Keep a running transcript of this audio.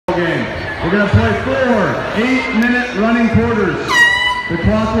We're going to play 4 8-minute running quarters. The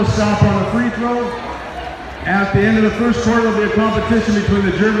clock will stop on a free throw. At the end of the first quarter, there will be a competition between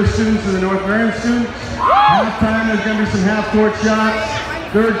the Gervais students and the North Marion students. Halftime, there's going to be some half-court shots.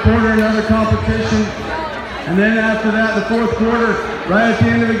 Third quarter, another competition. And then after that, the fourth quarter, right at the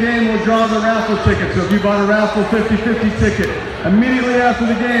end of the game, we'll draw the raffle ticket. So if you bought a raffle 50-50 ticket, immediately after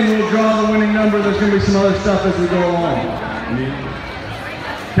the game, we'll draw the winning number. There's going to be some other stuff as we go along.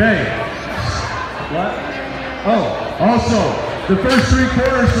 Okay. What? Oh, also, the first 3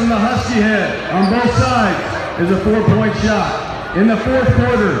 quarters from the Husky head on both sides is a 4-point shot. In the fourth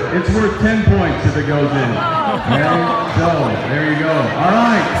quarter, it's worth 10 points if it goes in. Okay? So, there you go. All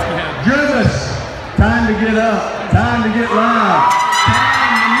right. Gervais. Time to get up, time to get loud,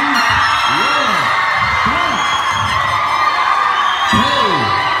 time to meet,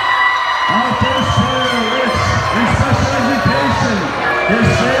 our first player, Rich, in special education. His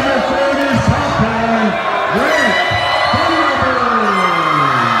favorite food is popcorn. Great,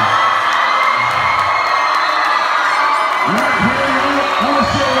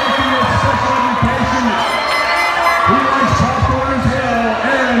 also working with special education. He likes popcorn as well,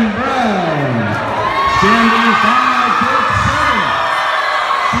 Aaron Brown. Standing 5'7".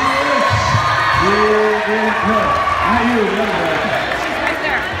 She works. Not you, the other guy.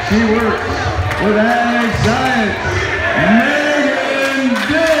 She works with ag science. Megan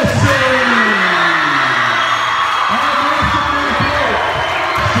Dillson.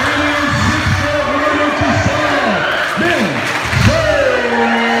 Standing 6'1" tall. Ben Schultz.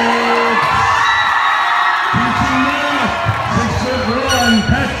 Teaching math. 6'1"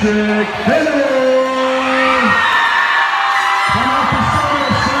 Patrick Fennell.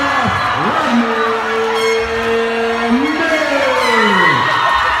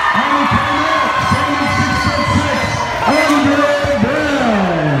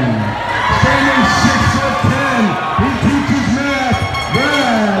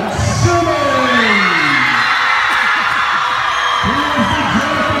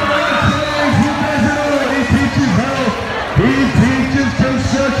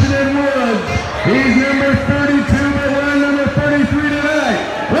 He's number 32, but we're number 33 tonight.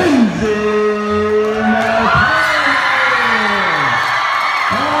 Lindsay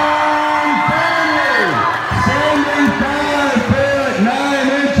on family. Standing 5'9"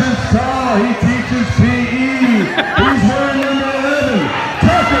 tall. He teaches PE. He's wearing number 11.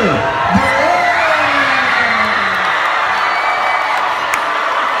 Tucker.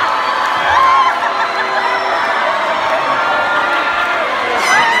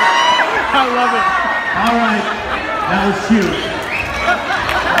 I love it. All right, that was cute.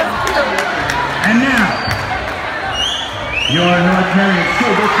 And now, your North Marion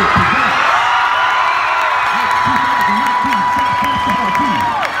School District presents the 2019 South Basketball team.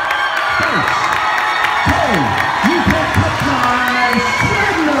 First, Toe, you can touch my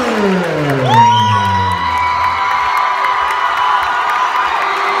signal.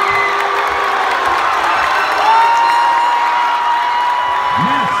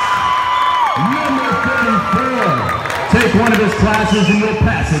 Number 34. Take one of his classes and you'll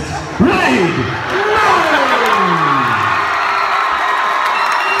pass it. Wade!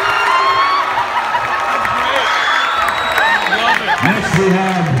 Next we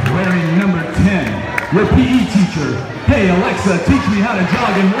have wearing number 10, your PE teacher. Hey Alexa, teach me how to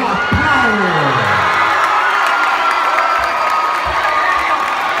jog and walk power.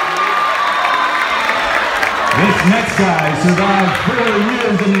 This next guy survived 4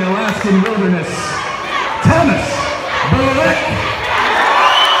 years in the Alaskan wilderness. Thomas Bullock.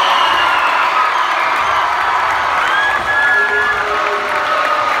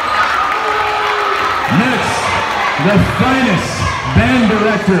 Next, the finest band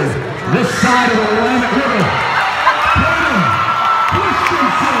director this side of the Willamette River, Peyton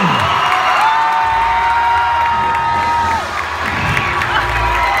Christensen.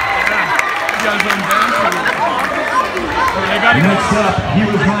 Next up, he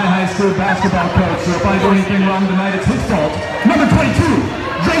was my high school basketball coach, so if I do anything wrong tonight, it's his fault. Number 22,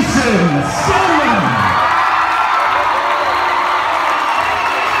 Jason Solomon.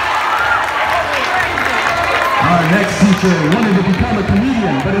 Our next teacher wanted to become a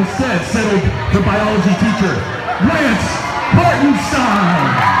comedian, but instead settled for biology teacher, Lance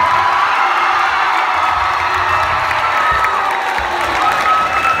Bartenstein.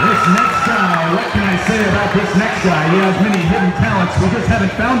 This next guy, what can I say about this next guy? He has many hidden talents, we just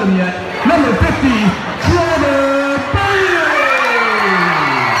haven't found them yet. Number 50, Trevor Bailey!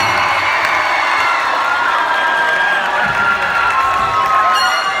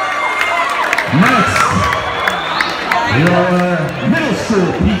 Next, your middle school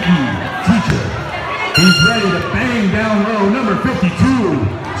PE teacher. He's ready to bang down low, number 52,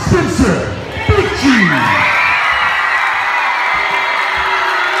 Spencer Beachy.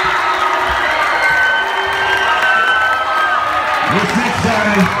 This next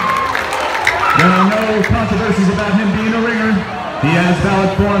guy, there are no controversies about him being a ringer. He has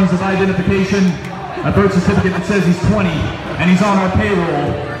valid forms of identification, a birth certificate that says he's 20, and he's on our payroll.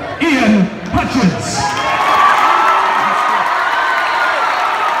 Ian Hutchins.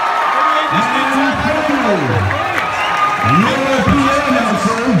 And your PA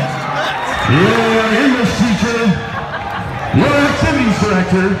announcer, your English teacher, your activities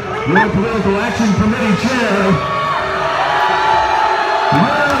director, your political action committee chair,